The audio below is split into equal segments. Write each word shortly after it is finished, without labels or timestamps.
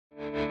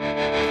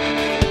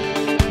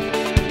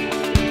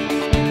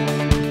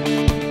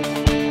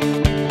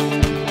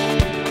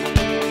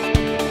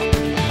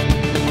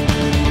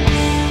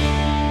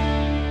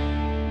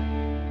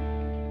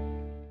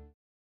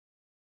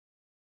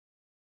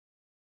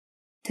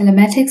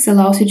Telematics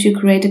allows you to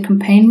create a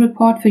campaign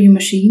report for your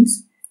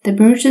machines that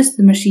merges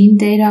the machine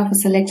data of a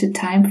selected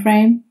time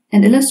frame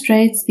and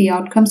illustrates the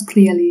outcomes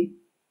clearly.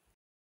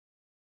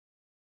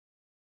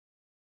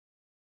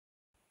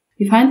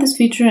 You find this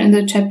feature in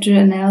the chapter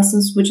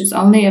Analysis, which is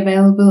only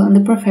available in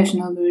the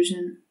professional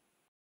version.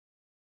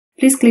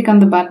 Please click on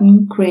the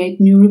button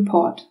Create New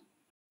Report.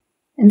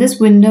 In this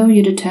window,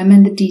 you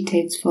determine the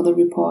details for the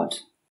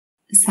report.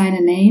 Assign a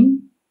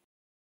name,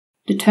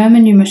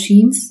 determine your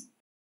machines,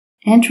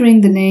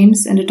 entering the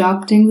names and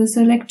adopting the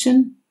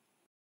selection,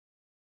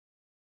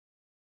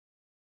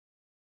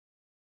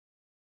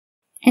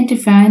 and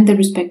define the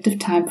respective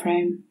time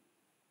frame.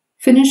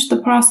 Finish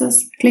the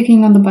process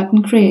clicking on the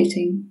button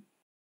Creating.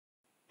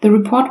 The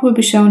report will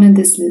be shown in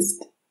this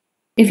list.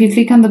 If you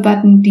click on the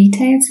button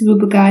Details, you will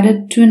be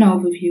guided to an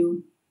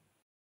overview.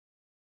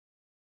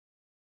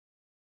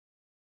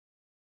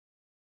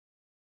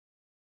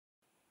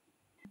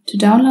 To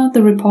download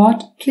the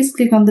report, please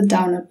click on the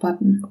Download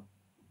button.